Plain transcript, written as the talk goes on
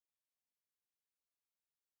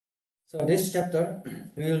So this chapter,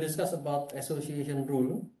 we will discuss about association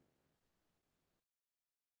rule.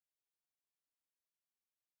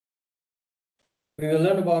 We will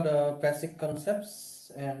learn about the basic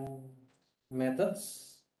concepts and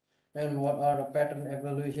methods, and what are the pattern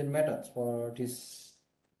evaluation methods for this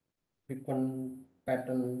frequent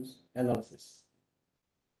patterns analysis.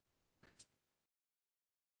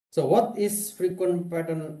 So what is frequent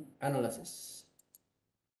pattern analysis?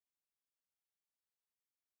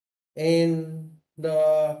 In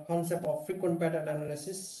the concept of frequent pattern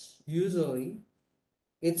analysis, usually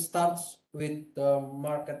it starts with the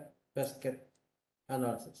market basket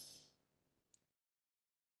analysis.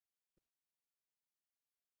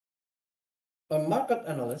 A market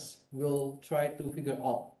analyst will try to figure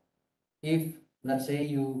out if, let's say,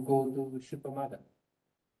 you go to supermarket,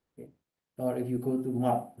 okay, or if you go to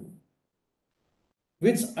mart,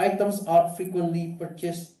 which items are frequently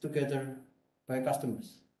purchased together by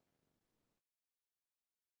customers.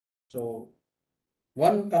 So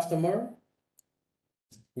one customer,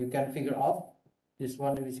 you can figure out this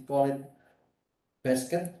one, is call it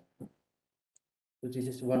basket. So this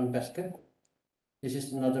is one basket, this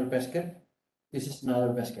is another basket, this is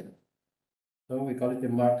another basket. So we call it the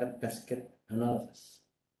market basket analysis.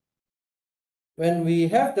 When we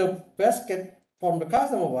have the basket from the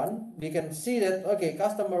customer one, we can see that, okay,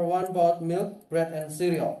 customer one bought milk, bread, and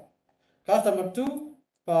cereal. Customer two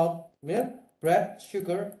bought milk, bread,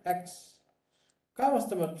 sugar, eggs.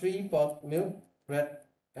 Customer three bought milk, bread,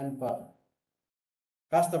 and butter.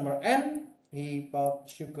 Customer N, he bought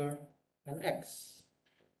sugar and eggs.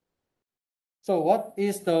 So what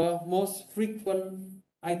is the most frequent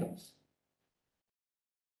items?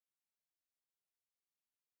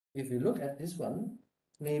 If you look at this one,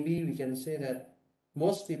 maybe we can say that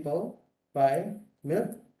most people buy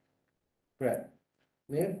milk, bread,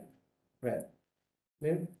 milk, bread,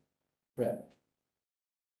 milk, bread.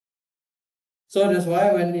 So that's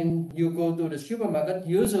why when you go to the supermarket,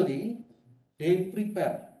 usually they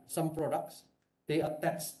prepare some products, they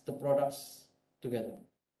attach the products together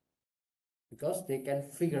because they can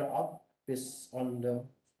figure out based on the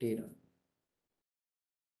data.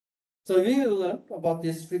 So we will learn about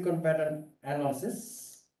this frequent pattern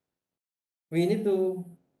analysis. We need to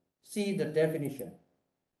see the definition.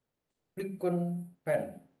 Frequent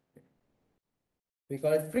pattern. We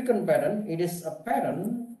call it frequent pattern. It is a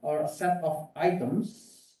pattern or a set of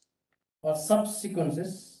items or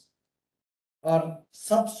subsequences or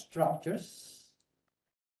substructures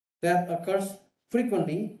that occurs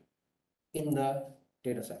frequently in the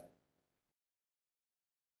dataset.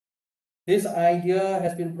 This idea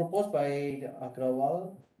has been proposed by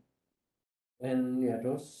Agrawal and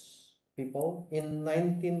those people in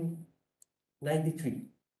 1993.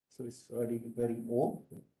 So it's already very old.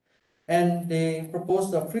 And they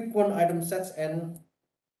proposed the frequent item sets and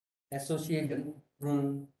associated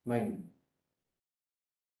rule mining.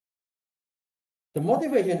 The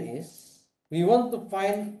motivation is we want to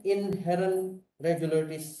find inherent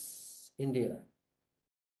regularities in data.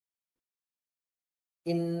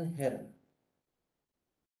 Inherent.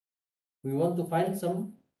 We want to find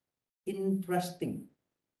some interesting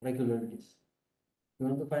regularities. We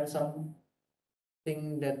want to find something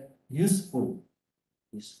that useful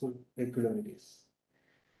regularities.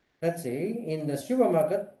 Let's say in the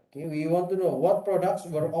supermarket, okay, we want to know what products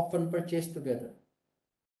were often purchased together.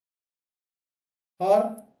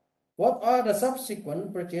 Or what are the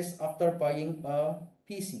subsequent purchases after buying a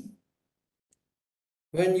PC?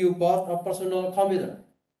 When you bought a personal computer.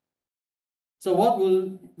 So what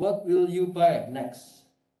will you buy next?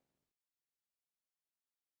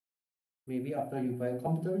 Maybe after you buy a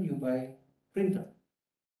computer, you buy printer.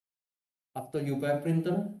 After you buy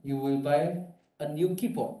printer, you will buy a new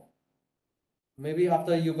keyboard. Maybe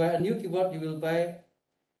after you buy a new keyboard, you will buy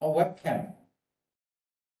a webcam.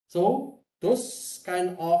 So those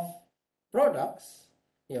kind of products,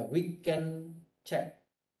 yeah, we can check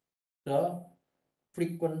the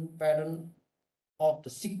frequent pattern of the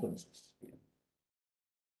sequences.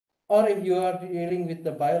 Or if you are dealing with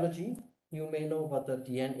the biology, you may know about the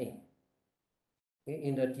DNA. Okay,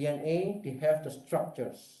 in the DNA, they have the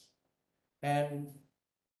structures, and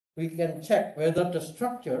we can check whether the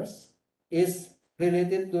structures is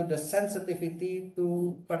related to the sensitivity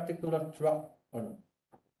to particular drug or not.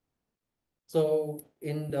 So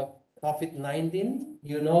in the COVID-19,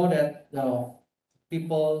 you know that the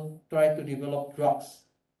people try to develop drugs,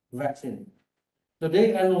 vaccine. So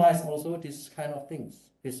they analyze also this kind of things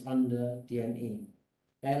based on the DNA.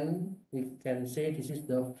 And we can say this is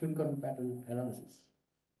the frequent pattern analysis.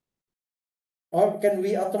 Or can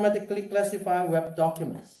we automatically classify web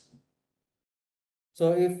documents?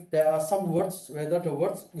 So if there are some words, whether the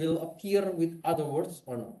words will appear with other words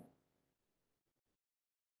or not.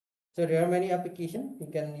 So there are many applications. You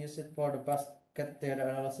can use it for the basket data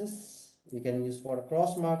analysis. You can use for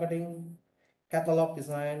cross marketing, catalog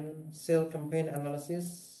design, sale campaign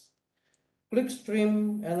analysis,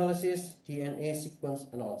 clickstream analysis, DNA sequence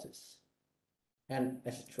analysis, and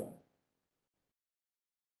etc.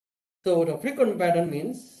 So the frequent pattern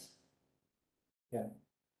means,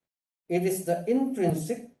 it is the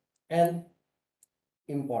intrinsic and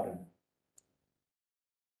important.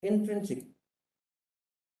 Intrinsic.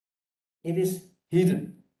 It is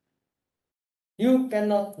hidden. You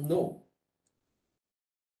cannot know.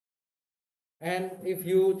 And if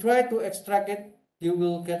you try to extract it, you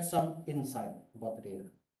will get some insight about the data.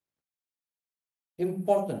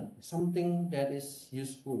 Important, something that is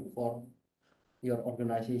useful for your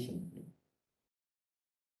organization.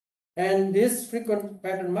 And this frequent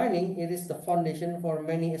pattern mining, it is the foundation for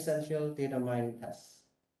many essential data mining tasks.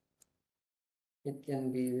 It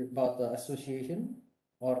can be about the association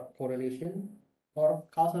or correlation or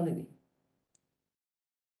causality.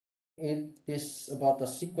 It is about the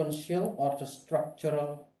sequential or the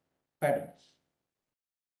structural patterns.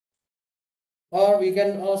 Or we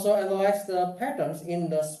can also analyze the patterns in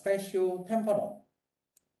the spatio-temporal.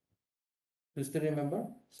 Do you still remember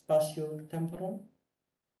spatio-temporal?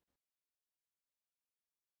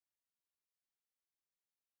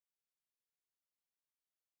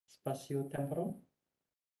 Spatio-temporal.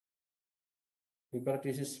 Because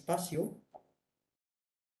this is spatio,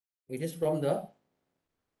 it is from the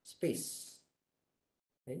space.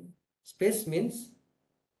 Okay? Space means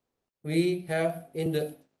we have in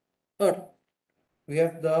the earth, we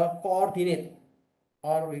have the coordinate,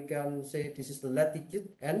 or we can say this is the latitude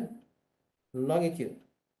and longitude.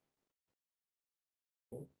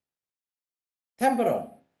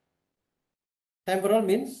 Temporal. Temporal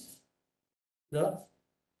means the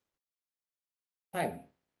time.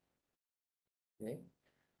 Okay.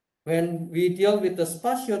 When we deal with the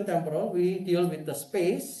spatio-temporal, we deal with the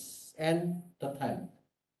space and the time.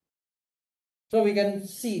 So we can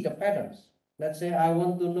see the patterns. Let's say I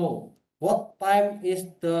want to know what time is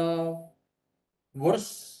the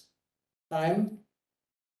worst time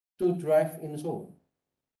to drive in Seoul.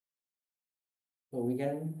 So we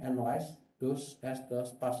can analyze those as the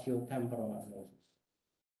spatio-temporal analysis.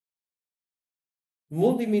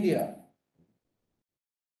 Multimedia,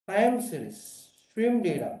 time series, stream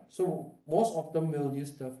data. So most of them will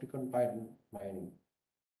use the frequent pattern mining.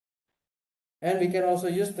 And we can also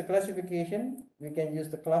use the classification. We can use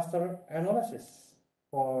the cluster analysis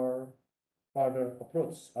for further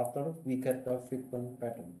approach after we get the frequent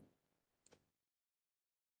pattern.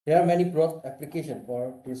 There are many broad applications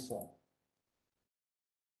for this one.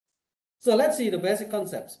 So let's see the basic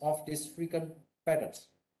concepts of these frequent patterns.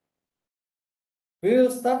 We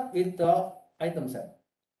will start with the item set.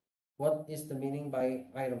 What is the meaning by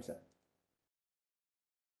item set?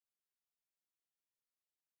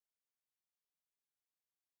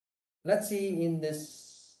 Let's see in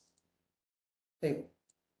this table.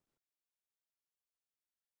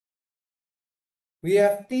 We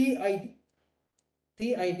have TID.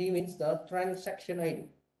 TID means the transaction ID.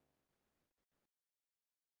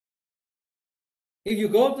 If you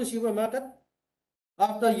go to supermarket,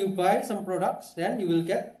 after you buy some products, then you will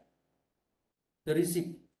get the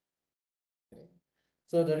receipt. Okay.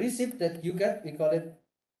 So the receipt that you get, we call it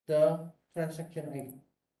the transaction ID.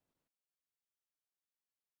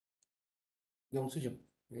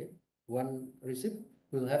 Okay. One receipt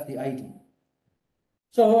will have the ID.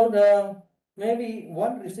 So the maybe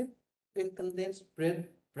one receipt, it contains bread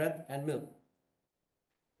and milk.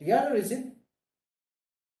 The other receipt,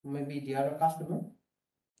 maybe the other customer,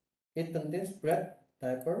 it contains bread,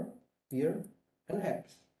 diaper, beer, and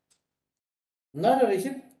eggs. Another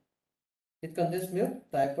receipt, it contains milk,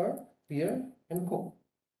 diaper, beer, and coke.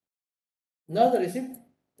 Another receipt,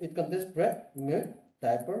 it contains bread, milk,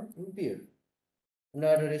 diaper, and beer.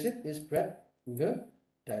 Another receipt is bread, milk,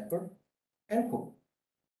 diaper, and coke.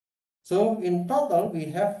 So in total, we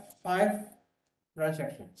have 5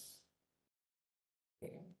 transactions.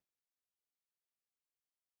 Okay.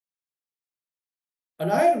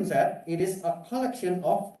 An item set, it is a collection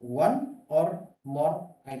of one or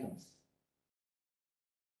more items.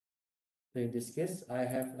 So in this case, I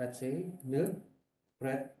have, let's say, milk,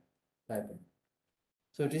 bread, diaper.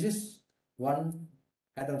 So this is one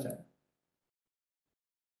item set.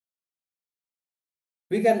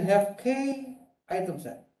 We can have k item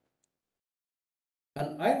set.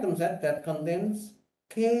 An item set that contains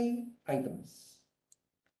k items.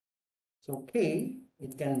 So k,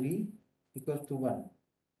 it can be equal to 1.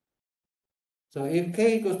 So if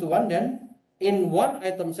k equals to 1, then in one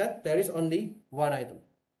item set, there is only one item.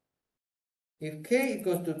 If k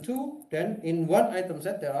equals to 2, then in one item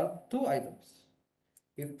set, there are two items.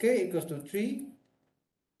 If k equals to 3,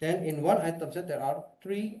 then in one item set, there are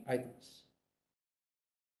three items.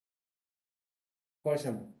 For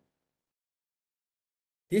example,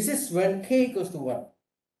 this is when k equals to 1.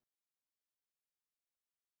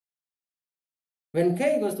 When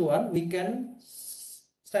k equals to 1, we can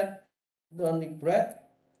set only bread,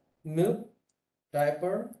 milk,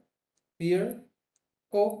 diaper, beer,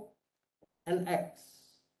 coke, and eggs.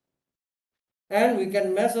 And we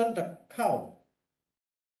can measure the count.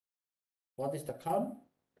 What is the count?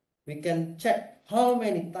 We can check how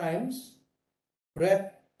many times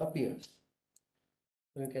bread appears.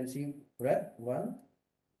 So you can see bread 1,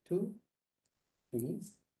 2, 3,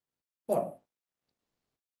 4.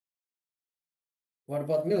 What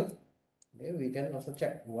about milk? Okay, we can also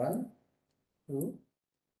check 1, 2,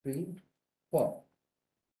 3, 4.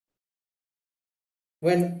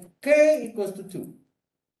 When k equals to 2,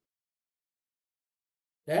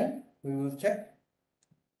 then we will check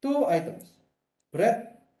two items,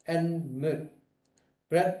 bread and milk,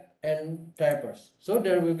 bread and diapers. So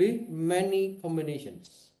there will be many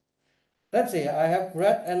combinations. Let's say I have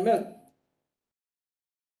bread and milk.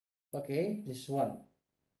 Okay, this one.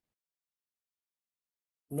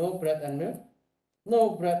 No bread and milk.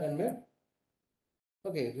 No bread and milk.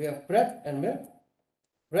 Okay, we have bread and milk,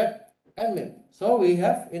 bread and milk. So we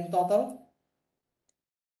have in total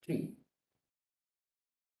 3.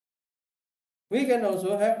 We can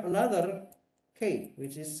also have another k,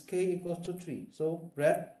 which is k equals to 3. So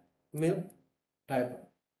bread, milk, diaper.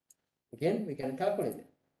 Again, we can calculate it.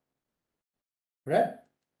 Bread,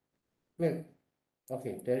 milk.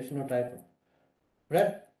 Okay, there is no diaper.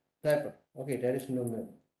 Bread, diaper. Okay, there is no milk.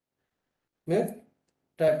 Milk,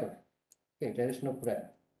 diaper. Okay, there is no bread.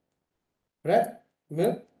 Bread,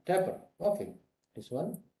 milk, diaper. Okay, this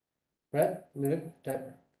one. Bread, milk,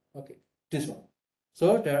 diaper. Okay, this one.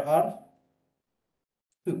 So there are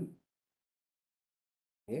 2.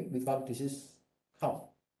 Okay, because this is count.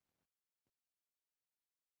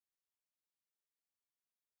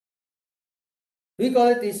 We call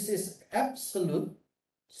it this is absolute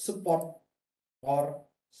support or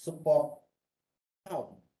support count.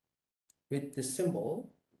 With this symbol,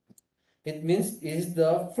 it means is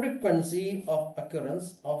the frequency of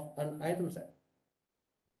occurrence of an item set.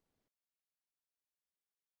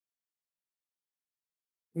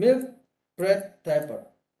 Milk, bread, diaper.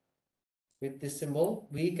 With this symbol,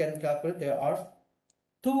 we can calculate there are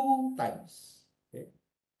 2 times. Okay.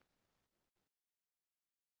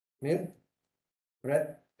 Milk,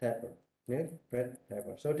 bread, diaper. Milk, bread,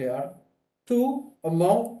 diaper. So there are 2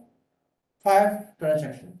 among 5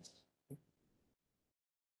 transactions.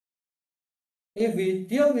 If we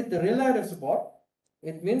deal with the relative support,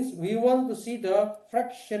 it means we want to see the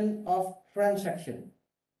fraction of transaction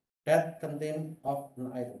that contain of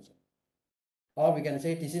an item set. Or we can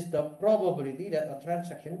say this is the probability that a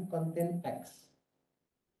transaction contains X.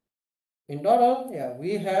 In total, yeah,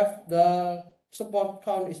 we have the support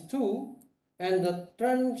count is 2 and the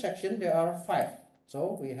transaction there are 5.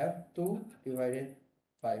 So we have 2 divided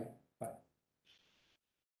by 5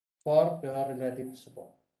 for the relative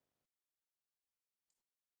support.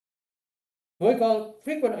 We call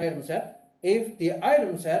frequent item set if the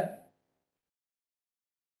item set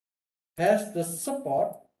has the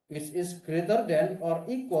support which is greater than or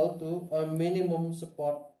equal to a minimum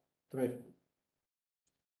support threshold.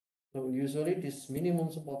 So usually this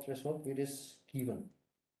minimum support threshold it is given.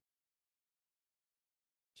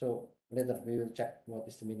 So later we will check what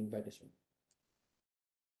is the meaning by this one.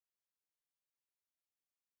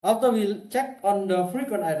 After we check on the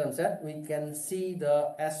frequent item set, we can see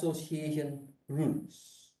the association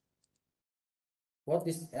rules. What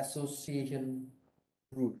is association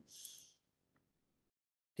rules?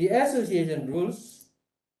 The association rules,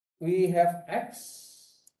 we have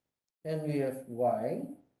X and we have Y,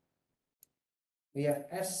 we have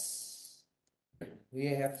S, we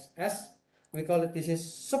have S, we call it this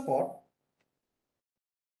is support,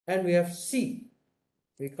 and we have C,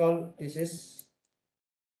 we call this is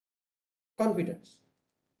confidence.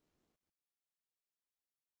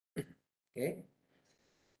 Okay.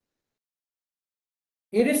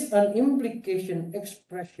 It is an implication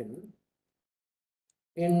expression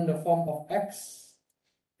in the form of X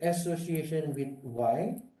association with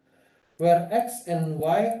Y, where X and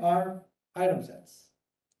Y are item sets.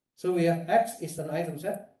 So we have X is an item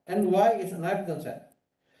set and Y is an item set.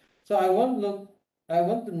 So I want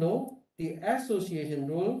to know the association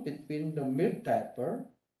rule between the milk diaper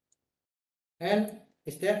and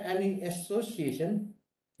is there any association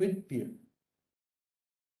with beer?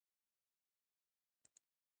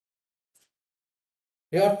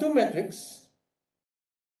 There are two metrics.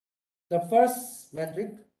 The first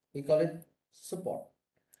metric, we call it support.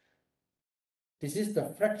 This is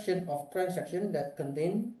the fraction of transaction that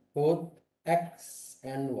contain both X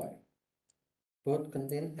and Y. Both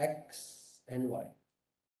contain X and Y.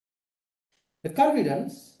 The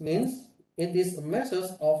confidence means it is a measure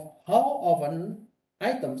of how often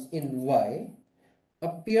items in Y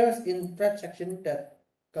appears in transaction that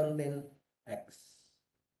contain X.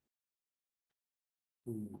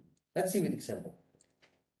 Let's see with example.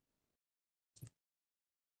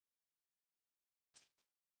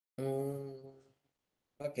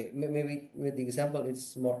 Okay, maybe with the example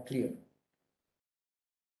it's more clear.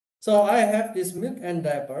 So I have this milk and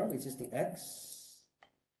diaper, which is the X,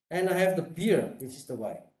 and I have the beer, which is the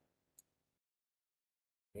Y.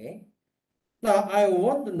 Okay. Now I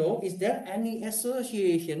want to know, is there any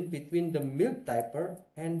association between the milk diaper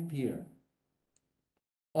and beer?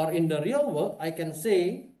 Or in the real world, I can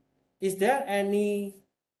say, is there any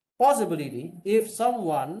possibility if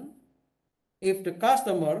the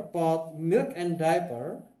customer bought milk and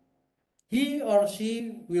diaper, he or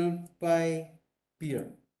she will buy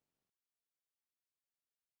beer?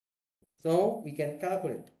 So we can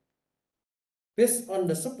calculate. Based on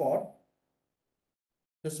the support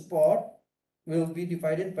will be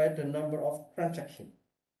divided by the number of transactions.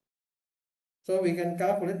 So we can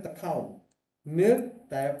calculate the count. Milk,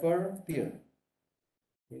 diaper, beer.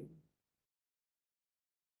 Okay.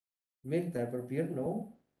 Milk, diaper, beer,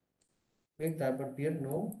 no. Milk, diaper, beer,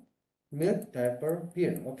 no. Milk, diaper,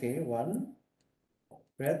 beer. Okay, one.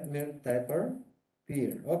 Bread, milk, diaper,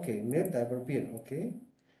 beer. Okay, milk, diaper, beer. Okay.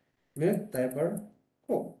 Milk, diaper,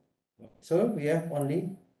 Coke. So we have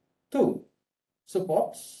only two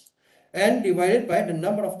supports and divided by the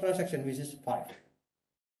number of transactions, which is 5.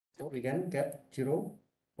 So we can get 0.5.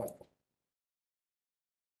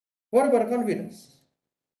 What about confidence?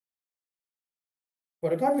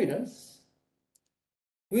 For the confidence,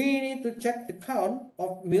 we need to check the count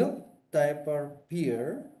of milk, diaper,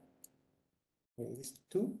 beer. Is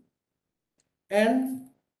 2. And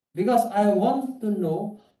because I want to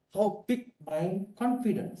know how big my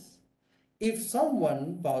confidence. If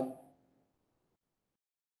someone bought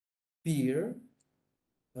beer,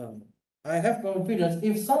 I have confidence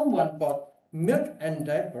if someone bought milk and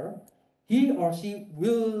diaper, he or she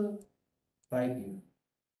will buy beer.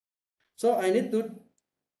 So I need to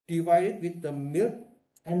divide it with the milk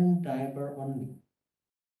and diaper only.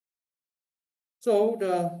 So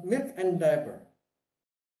the milk and diaper,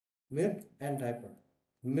 milk and diaper,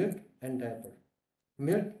 milk and diaper,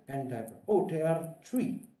 milk and diaper. Oh, there are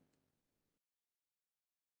 3.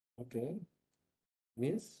 Okay,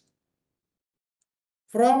 means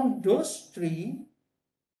from those 3,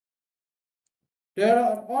 there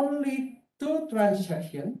are only 2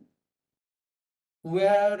 transactions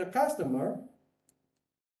where the customer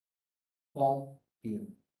bought beer.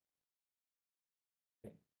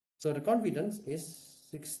 Okay. So the confidence is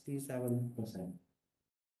 67%.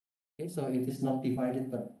 Okay, so it is not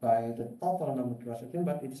divided by the total number of transactions,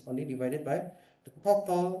 but it is only divided by the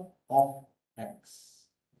total of X.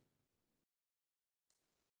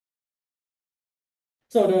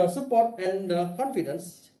 So the support and the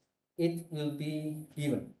confidence, it will be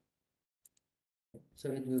given. So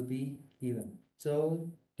it will be given. So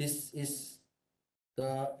this is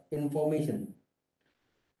the information.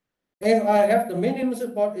 If I have the minimum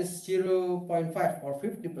support is 0.5 or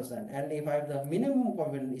 50%, and if I have the minimum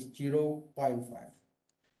confidence is 0.5,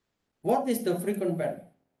 what is the frequent pattern?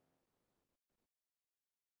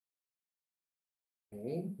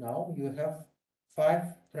 Okay, now you have 5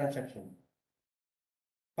 transactions.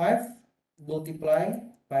 5 multiplied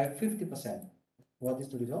by 50%. What is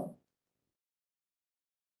the result?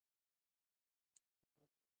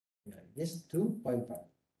 This 2.5.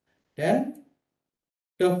 Then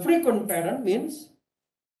the frequent pattern means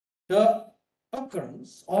the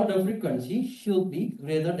occurrence or the frequency should be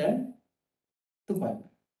greater than 2.5.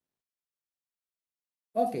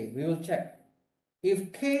 Okay, we will check.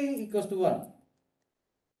 If k equals to 1,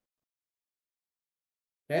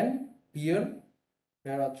 then beer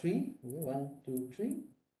there are 3. 1, 2, 3.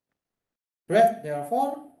 Bread there are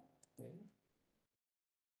 4.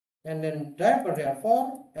 And then diaper there are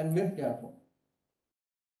 4, and milk there are 4.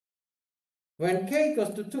 When k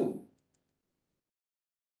equals to 2,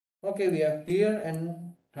 okay, we have beer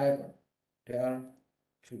and diaper. There are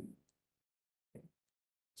 3.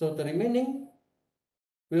 So the remaining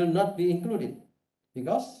will not be included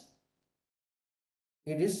because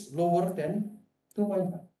it is lower than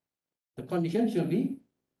 2.5. The condition should be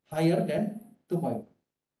higher than 2.5.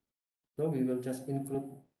 So we will just include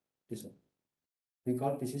this one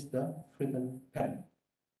because this is the frequent pattern.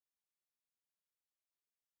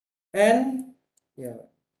 And yeah,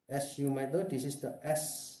 as you might know, this is the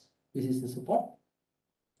S, this is the support,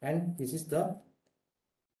 and this is the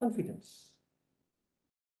confidence.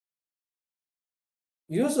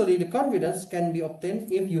 Usually the confidence can be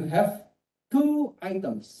obtained if you have two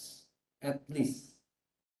items at least.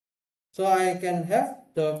 So I can have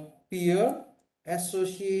the peer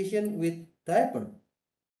association with diaper.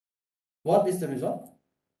 What is the result?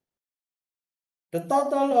 The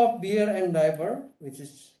total of beer and diaper, which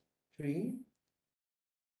is 3,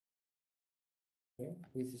 okay,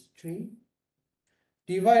 which is 3,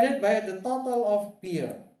 divided by the total of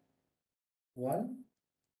beer, 1,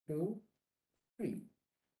 2, 3.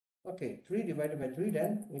 Okay, 3 divided by 3,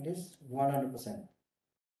 then it is 100%.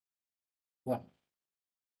 1.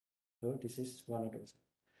 So this is 100%.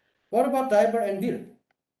 What about diaper and beer?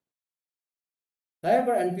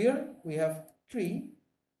 Diaper and beer, we have 3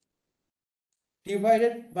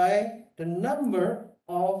 divided by the number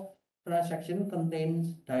of transaction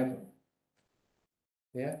contains diaper.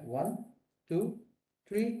 Yeah, 1, 2,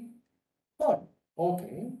 3, 4.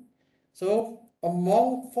 Okay. So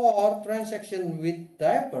among 4 transactions with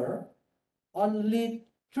diaper, only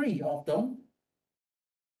 3 of them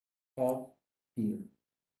called beer.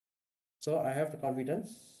 So I have the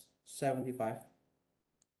confidence 75%.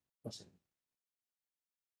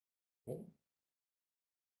 Okay.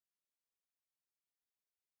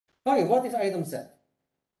 Okay, what is item set?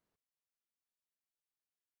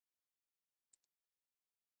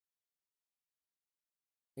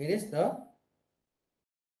 It is the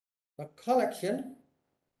collection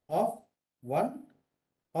of one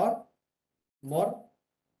or more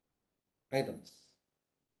items.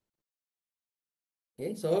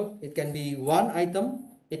 Okay, so it can be 1 item,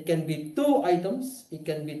 it can be 2 items, it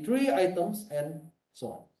can be 3 items, and so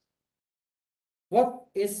on. What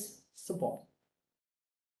is support?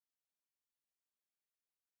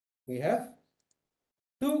 We have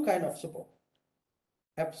 2 kinds of support: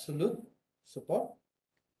 absolute support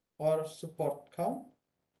or support count.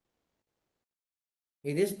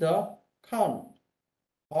 It is the count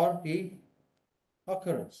or the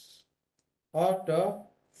occurrence or the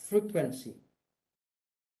frequency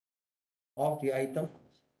of the item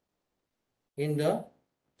in the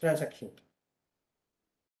transaction.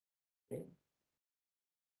 Okay.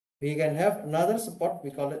 We can have another support,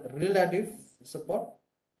 we call it relative support.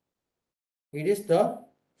 It is the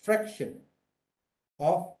fraction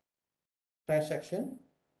of transaction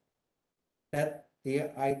that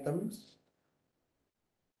the items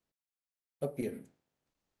appear.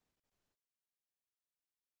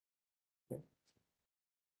 Okay.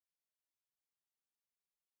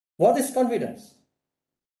 What is confidence?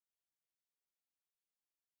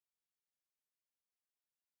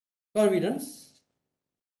 Confidence,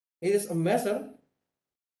 it is a measure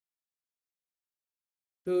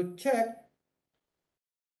to check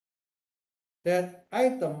that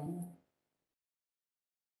item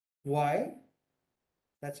Y,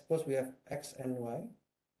 let's suppose we have X and Y,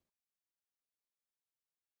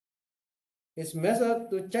 is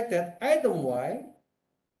measured to check that item Y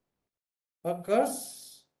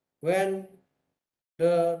occurs when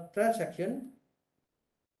the transaction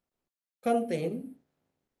contain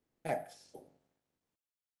X.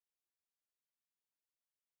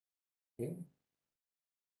 Okay.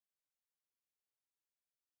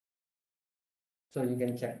 So you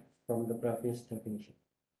can check from the previous definition.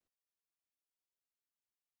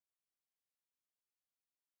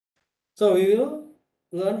 So we will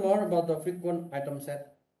learn more about the frequent item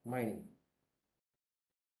set mining.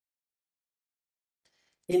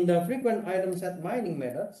 In the frequent item set mining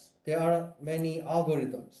methods, there are many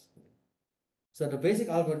algorithms. So the basic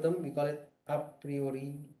algorithm, we call it a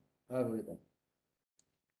priori algorithm.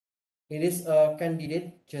 It is a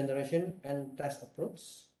candidate generation and test approach.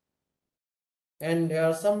 And there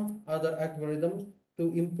are some other algorithms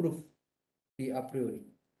to improve the a priori.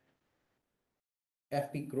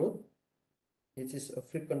 FP growth, it is a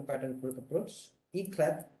frequent pattern growth approach.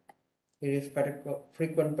 ECLAT, it is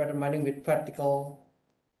frequent pattern mining with vertical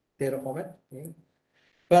data format. Okay.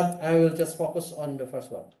 But I will just focus on the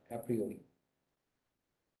first one, a priori.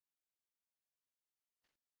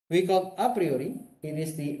 We call a priori, it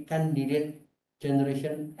is the candidate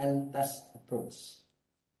generation and test approach.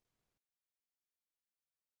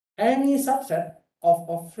 Any subset of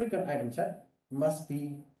a frequent item set must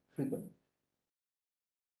be frequent.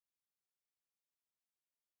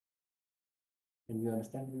 Can you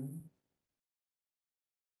understand?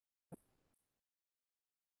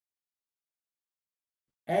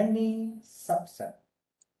 any subset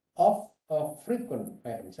of a frequent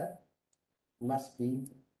item set must be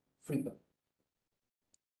frequent.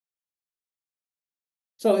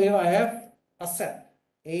 So if I have a set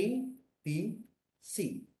A, B,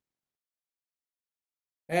 C,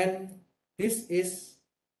 and this is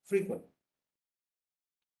frequent,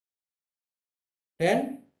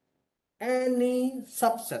 then any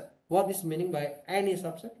subset, what is meaning by any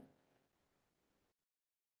subset?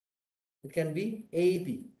 It can be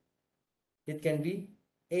AB, it can be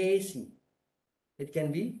AC, it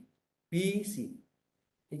can be BC,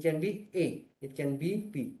 it can be A, it can be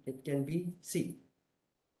B, it can be C.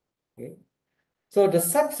 Okay. So the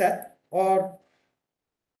subset, or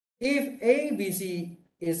if ABC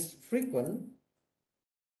is frequent,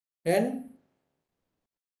 then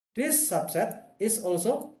this subset is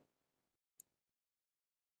also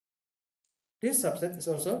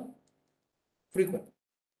frequent.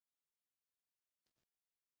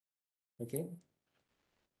 Okay.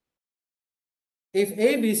 If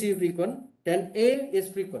ABC is frequent, then A is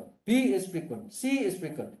frequent, B is frequent, C is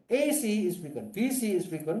frequent, AC is frequent, BC is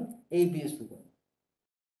frequent, AB is frequent.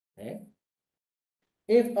 Okay.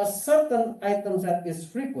 If a certain item set is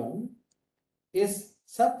frequent, its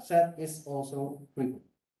subset is also frequent.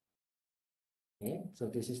 Okay, so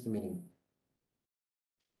this is the meaning.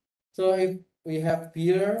 So if we have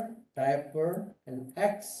beer, diaper, and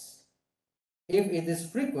X, if it is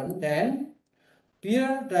frequent, then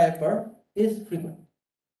beer, diaper is frequent.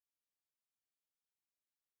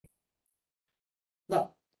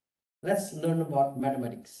 Now, let's learn about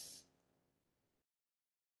mathematics.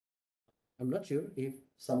 I'm not sure if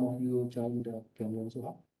some of you joined the Kyungwon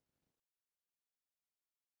Suha.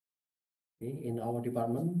 Okay, in our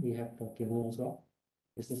department, we have the Kyungwon Suha.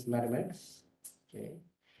 This is mathematics. Okay,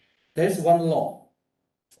 there is one law.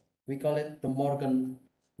 We call it the Morgan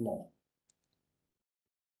law.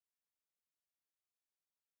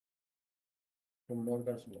 The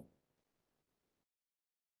Morgan's law.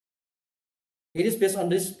 It is based on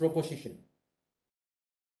this proposition.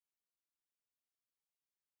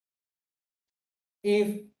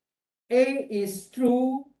 If A is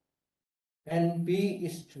true and B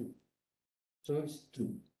is true, so it's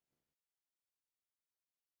true.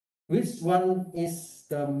 Which one is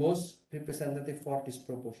the most representative for this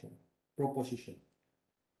proposition?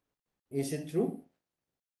 Is it true?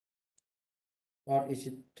 Or is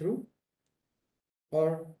it true?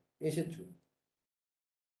 Or is it true?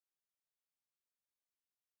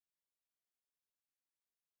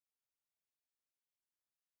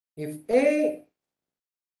 If A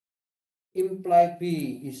imply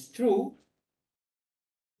B is true,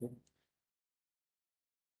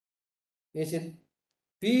 is it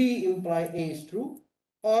B imply A is true?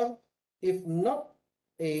 Or if not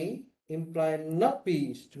A imply not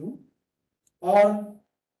B is true, or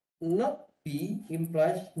not B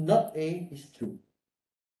implies not A is true?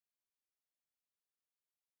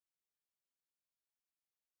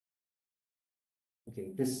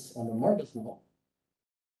 Okay, this on the Morgan's law.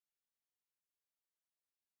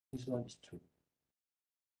 This one is true.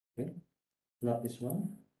 Okay, not this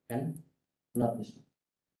one and not this one.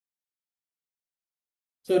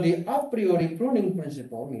 So the a priori pruning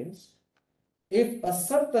principle means if a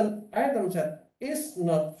certain item set is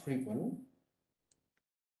not frequent,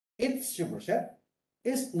 its superset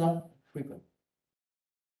is not frequent.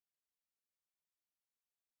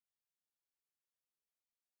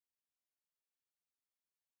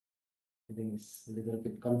 I think it's a little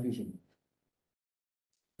bit confusing.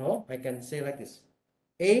 So I can say like this: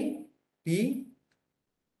 A, B,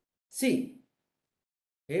 C.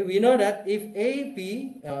 Okay, we know that if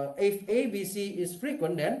ABC is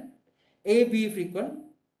frequent, then AB frequent,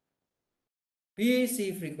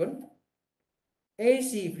 BC frequent,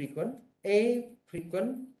 AC frequent, A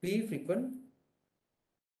frequent, B frequent,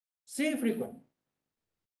 C frequent.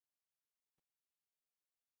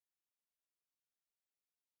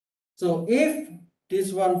 So if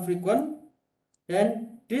this one frequent,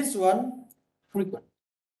 then this one frequent.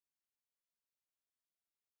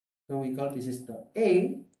 So we call this is the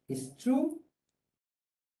A is true,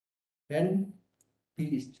 then B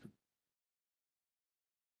is true.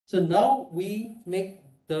 So now we make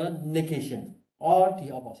the negation or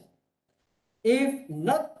the opposite. If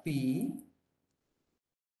not B,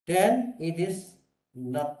 then it is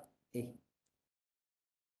not A.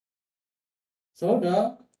 So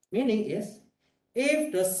the meaning is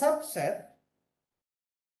if the subset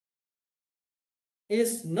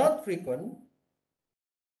is not frequent,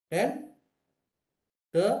 then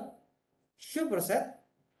the superset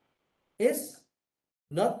is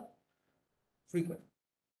not frequent.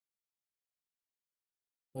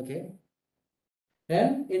 Okay.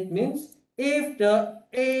 then it means if the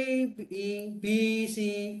A, B,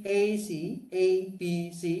 C, AC, A,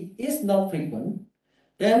 B, C is not frequent,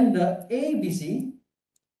 then the ABC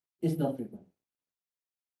is not frequent.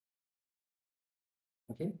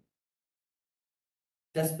 Okay,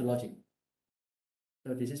 that's the logic.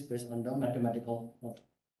 So this is based on the mathematical model.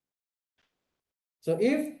 So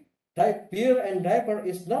if beer and diaper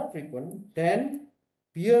is not frequent, then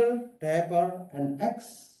beer, diaper, and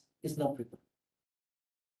X is not frequent.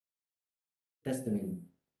 That's the meaning.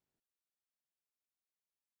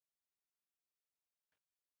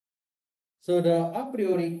 So the a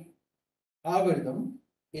priori algorithm,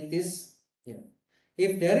 it is,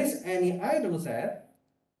 if there is any item set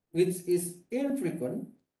which is infrequent,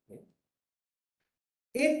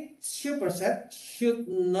 its superset should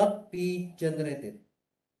not be generated.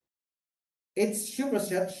 Its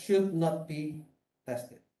superset should not be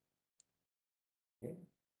tested. Okay.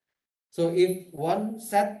 So if one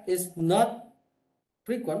set is not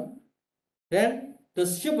frequent, then the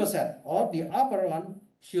superset or the upper one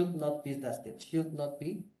should not be tested, should not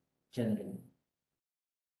be generated.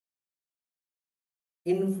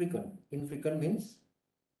 Infrequent. Infrequent means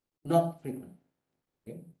not frequent.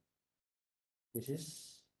 Okay. This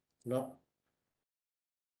is not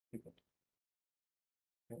frequent.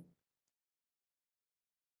 Okay.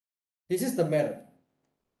 This is the method.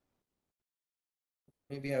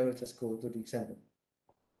 Maybe I will just go to the example.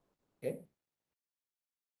 Okay.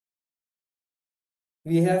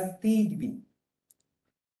 We have TDP.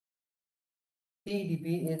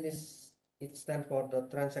 TDP it stands for the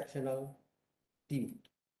transactional DB.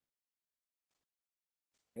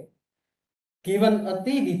 Okay. Given a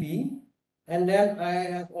TDP, and then I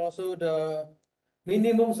have also the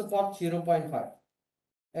minimum support 0.5,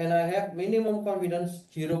 and I have minimum confidence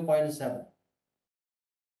 0.7.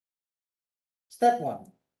 Step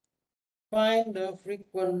 1, find the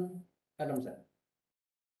frequent atom set.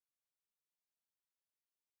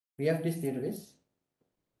 We have this database.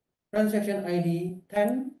 Transaction ID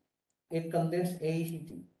 10, it contains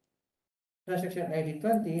ACT. Transaction ID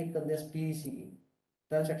 20, it contains BCE.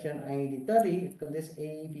 Transaction ID 30, it contains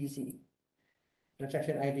ABC.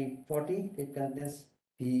 Transaction ID 40, it contains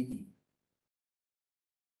BE.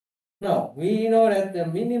 Now, we know that the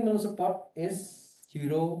minimum support is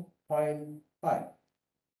 0.5.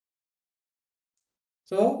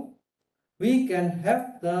 So, we can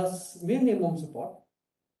have the minimum support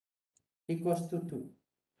equals to 2.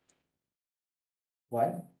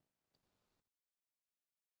 Why?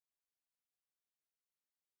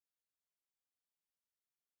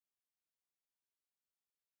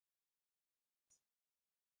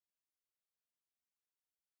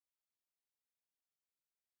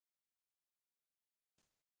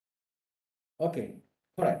 Okay,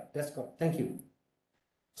 correct, that's correct, thank you.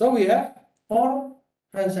 So we have 4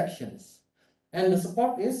 transactions and the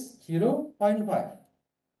support is 0.5.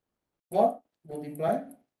 4 multiplied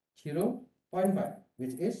 0.5,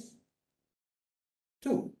 which is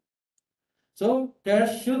 2. So there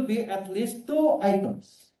should be at least 2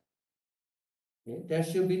 items. Okay, there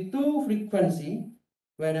should be 2 frequency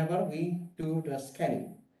whenever we do the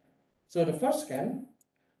scanning. So the first scan,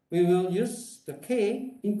 we will use the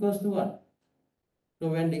K equals to 1. So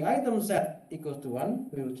when the item set equals to 1,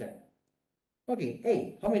 we will check. Okay,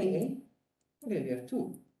 A, how many A? Okay, we have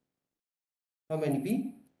 2. How many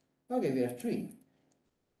B? Okay, we have 3.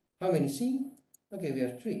 How many C? Okay, we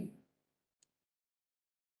have 3.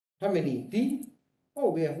 How many D? Oh,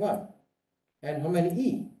 we have 1. And how many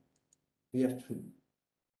E? We have 2.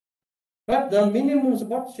 But the minimum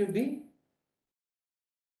support should be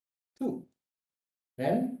 2.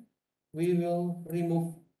 Then we will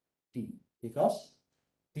remove D because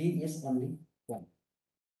D is only 1.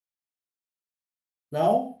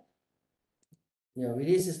 Now,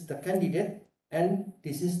 this is the candidate and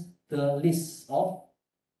this is the list of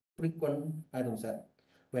frequent item set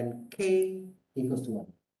when K equals to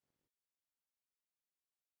 1.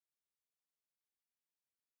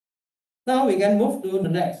 Now we can move to the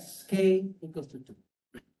next, K equals to 2.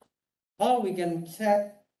 How we can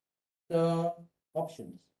set the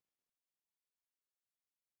options.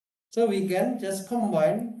 So we can just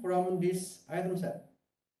combine from this item set.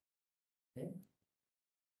 Okay.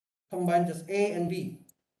 Combine just A and B,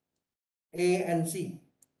 A and C,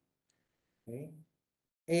 okay.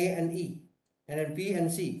 A and E, and then B and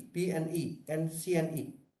C, B and E, and C and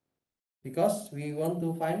E. Because we want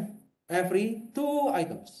to find every 2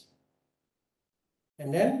 items.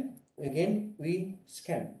 And then again we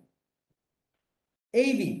scan.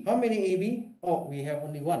 AB, how many AB? Oh, we have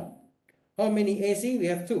only 1. How many AC? We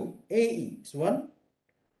have 2. AE is 1,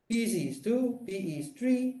 BC is 2, BE is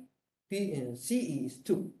 3, CE is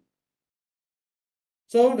 2.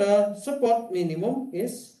 So the support minimum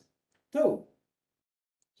is 2.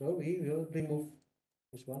 So we will remove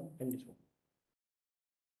this one and this one.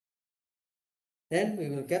 Then we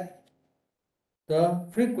will get the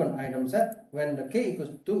frequent item set when the k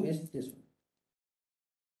equals 2 is this one.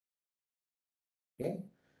 Okay.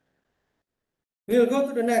 We will go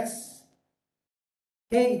to the next.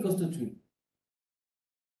 K equals to 3.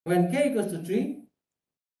 When k equals to 3,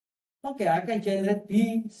 okay, I can generate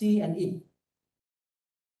B, C, and E.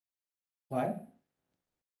 Why?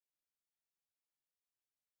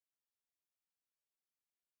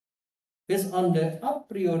 Based on the a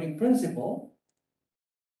priori principle,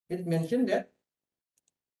 it mentioned that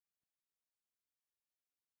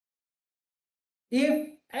if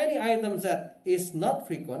any item set is not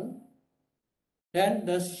frequent, then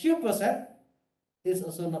the superset is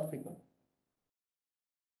also not frequent.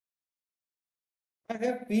 I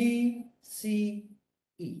have B, C,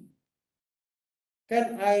 E.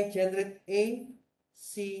 Can I generate A,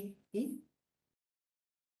 C, E?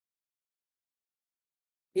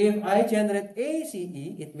 If I generate A, C,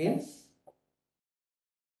 E, it means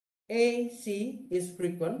A, C is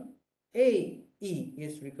frequent, A, E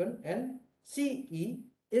is frequent, and C, E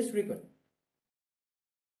is frequent.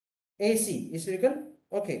 AC is frequent?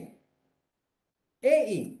 Okay.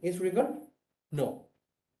 AE is frequent? No.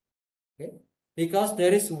 Okay. Because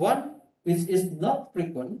there is one which is not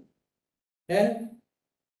frequent, then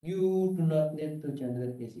you do not need to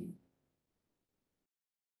generate AC.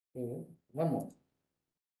 Okay. One more.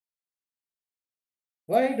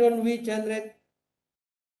 Why don't we generate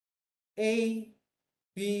A,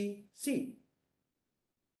 B, C?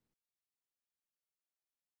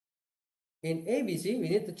 In ABC, we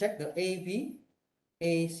need to check the AB,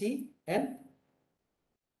 AC, and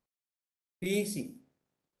BC.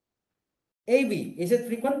 AB, is it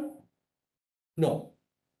frequent? No.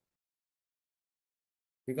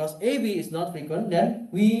 Because AB is not frequent, then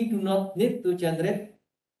we do not need to generate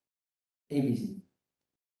ABC.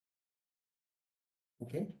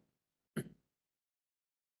 Okay.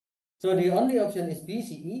 So the only option is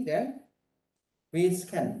BCE. Then we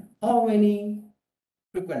scan how many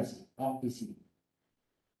frequency of BCE.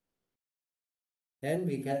 Then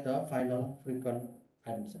we get the final frequent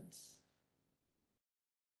item sets.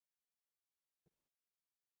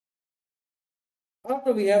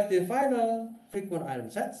 After we have the final frequent item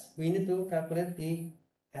sets, we need to calculate the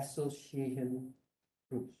association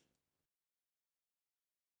rules.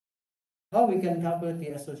 How we can calculate the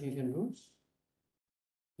association rules?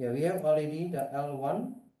 Yeah, we have already the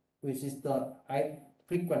L1, which is the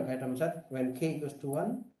frequent item set when k equals to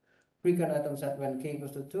 1, frequent item set when k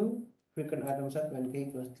equals to 2, frequent item set when k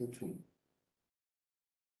equals to 3.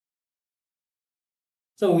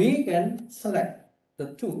 So we can select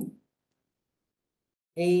the two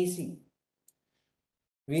AC.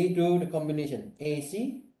 We do the combination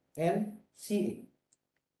AC and CA.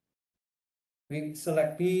 We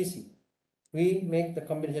select BC. We make the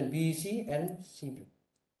combination BC and CB.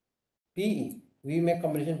 PE. We make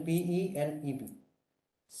combination PE and EB.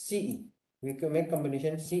 CE. We can make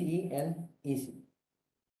combination CE and EC.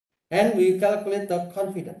 And we calculate the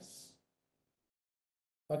confidence.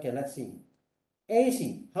 Okay, let's see.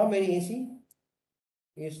 AC. How many AC?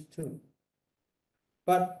 Is 2.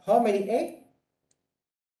 But how many A?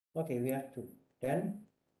 Okay, we have 2. Then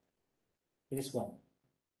it is 1.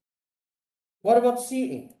 What about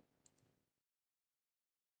CA?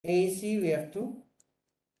 AC we have 2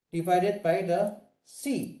 divided by the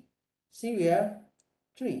C. C we have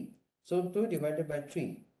 3. So 2 divided by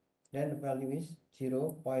 3. Then the value is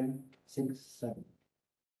 0.67.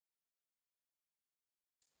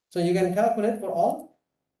 So you can calculate for all.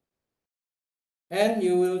 And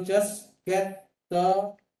you will just get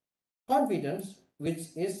the confidence which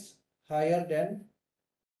is higher than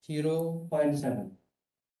 0.7.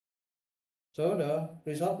 So the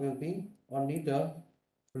result will be only the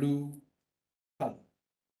blue color.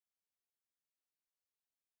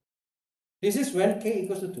 This is when k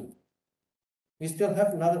equals to 2. We still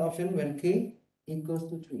have another option when k equals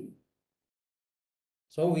to 3.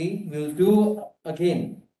 So we will do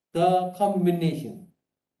again the combination.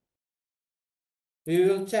 We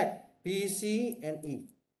will check BC and E,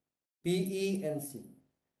 BE and C,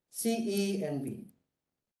 CE and B,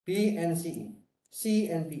 B and CE, C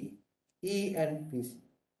and BE, E and BC.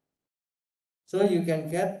 So you can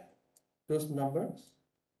get those numbers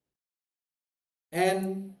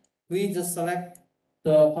and we just select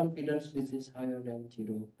the confidence which is higher than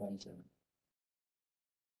 0.7.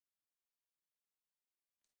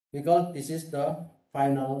 Because this is the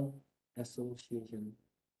final association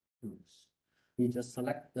rules. we just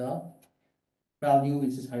select the value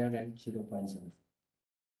which is higher than 0.7.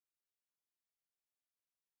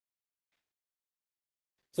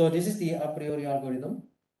 So this is the a priori algorithm.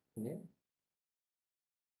 Okay.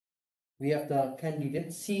 We have the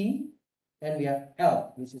candidate C and we have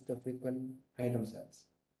L, which is the frequent item sets.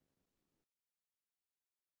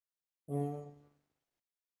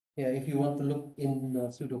 Yeah, if you want to look in the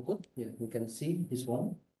pseudocode, yeah, you can see this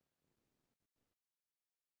one.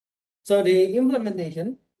 So the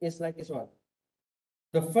implementation is like this one.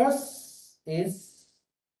 The first is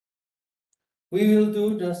we will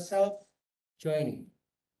do the self-joining.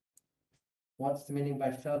 What's the meaning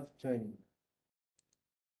by self-joining?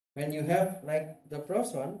 When you have like the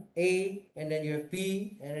first one, A, and then you have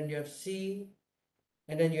B, and then you have C,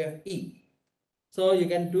 and then you have E. So you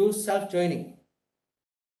can do self-joining.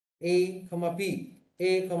 A, comma B,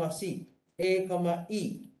 A, comma C, A, comma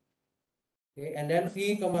E. Okay, and then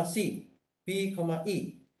B, comma C, B, comma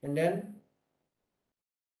E, and then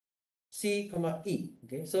C, comma E.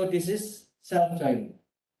 Okay, so this is self-joining.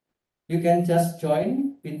 You can just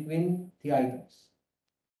join between the items.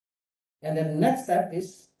 And then next step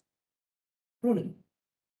is pruning.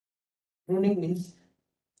 Pruning means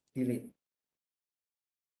delete.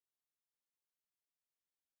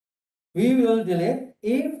 We will delete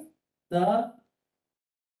if the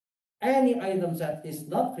any item set is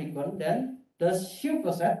not frequent, then the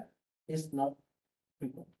superset is not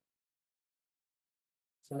frequent.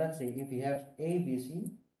 So let's say if we have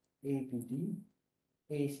ABC, ABD,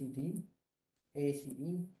 ACD, ACE,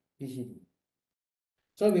 BCD.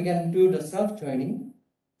 So we can do the self-joining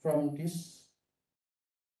from this.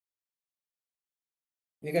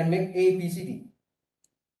 We can make ABCD.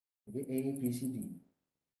 Okay, ABCD,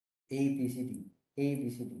 ABCD,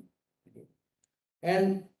 ABCD. Okay.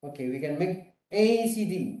 And okay, we can make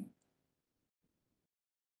ACD.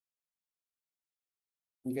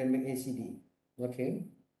 We can make ACD. Okay.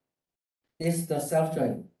 This is the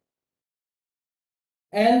self-join.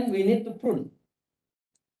 And we need to prune.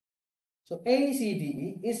 So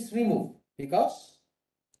ACDE is removed because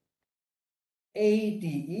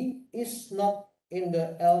ADE is not in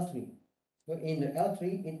the L3. So in the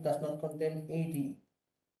L3, it does not contain ADE.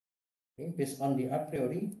 Okay, based on the a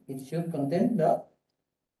priori, it should contain the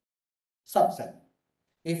subset.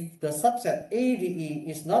 If the subset ADE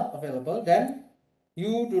is not available, then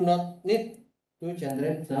you do not need to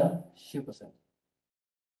generate the superset.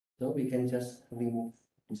 So we can just remove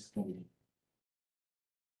this candidate.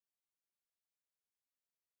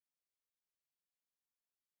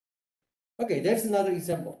 Okay, there's another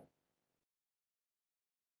example.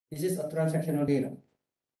 This is a transactional data.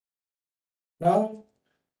 Now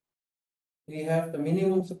we have the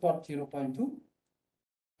minimum support 0.2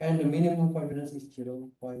 and the minimum confidence is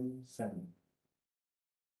 0.7.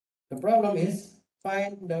 The problem is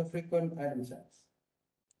find the frequent item sets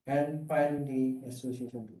and find the association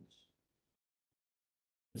rules.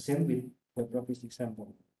 The same with the previous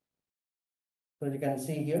example. So you can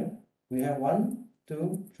see here we have 1,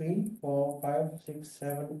 2, 3, 4, 5, 6,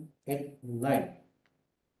 7, 8, 9.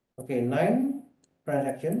 Okay, 9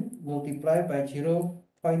 transaction multiplied by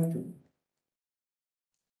 0.2.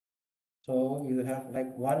 So you have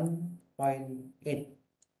like 1.8.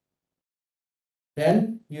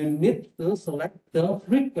 Then you need to select the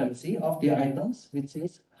frequency of the items which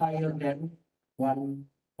is higher than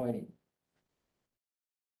 1.8.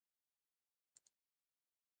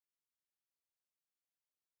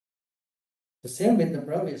 The same with the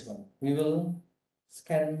previous one. We will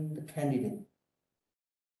scan the candidate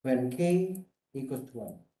when k equals to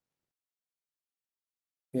 1.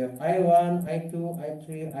 We have I1, I2,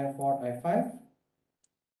 I3, I4, I5,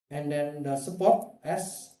 and then the support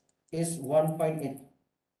S is 1.8.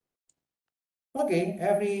 Okay,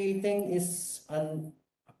 everything is higher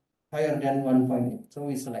than 1.8, so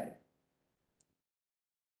we select.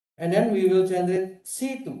 And then we will generate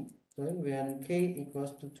C2, so when k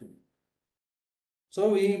equals to 2. So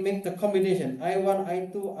we make the combination I1,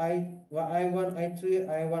 I2, I1, I3,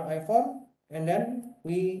 I1, I4, and then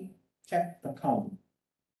we check the count.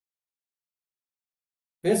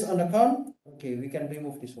 Based on the count, okay, we can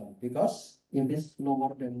remove this one because if it's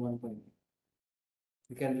lower than 1.8.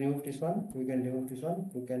 We can remove this one, we can remove this one,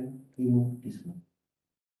 we can remove this one.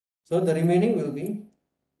 So the remaining will be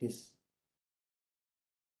this.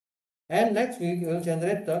 And next we will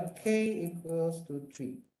generate the k equals to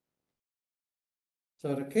 3.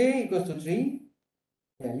 So the k equals to 3,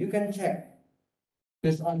 yeah, you can check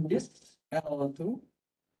based on this L2.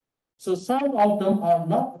 So some of them are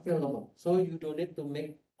not available. So you don't need to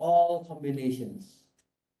make all combinations.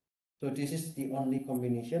 So this is the only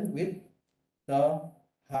combination with the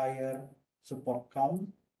higher support count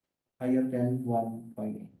higher than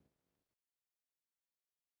 1.8.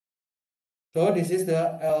 So this is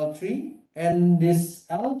the L3, and this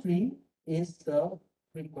L3 is the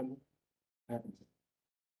frequent item set.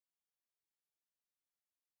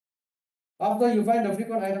 After you find the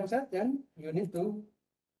frequent item set, then you need to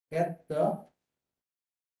get the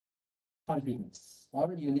confidence,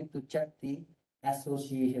 or you need to check the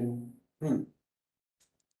association rule.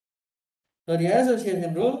 So the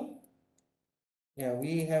association rule, yeah,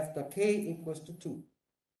 we have the k equals to 2.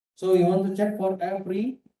 So we want to check for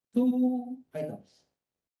every 2 items.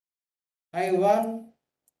 I1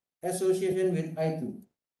 association with I2.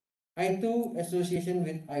 I2 association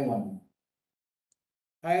with I1.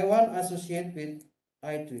 I1 associate with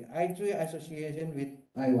I3. I3 association with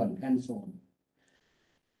I1, and so on.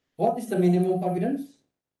 What is the minimum confidence?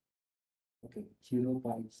 Okay,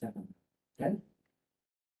 0.7. Then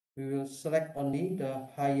we will select only the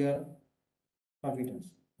higher confidence.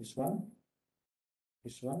 This one,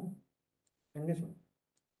 and this one.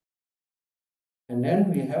 And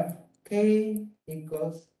then we have k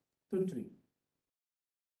equals to 3.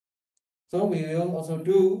 So we will also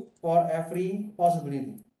do for every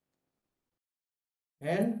possibility.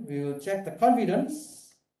 And we will check the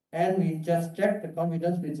confidence, and we just check the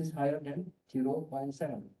confidence which is higher than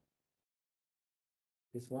 0.7.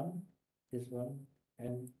 This one,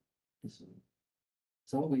 and this one.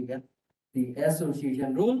 So we get the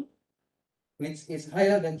association rule, which is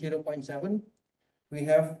higher than 0.7. We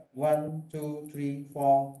have 1, 2, 3,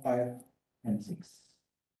 4, 5, and 6.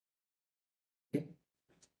 Okay.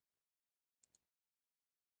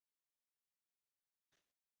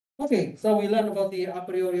 Okay, so we learned about the a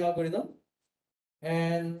priori algorithm.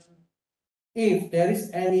 And if there is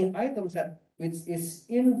any item set which is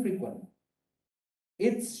infrequent,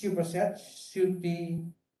 its superset should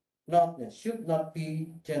not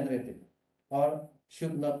be generated, or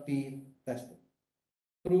should not be tested.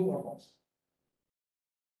 True or false?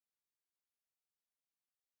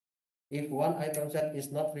 If one item set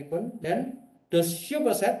is not frequent, then the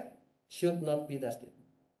superset should not be tested.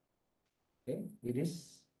 Okay, it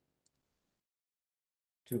is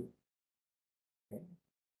true.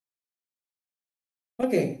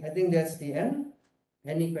 Okay, I think that's the end.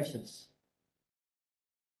 Any questions?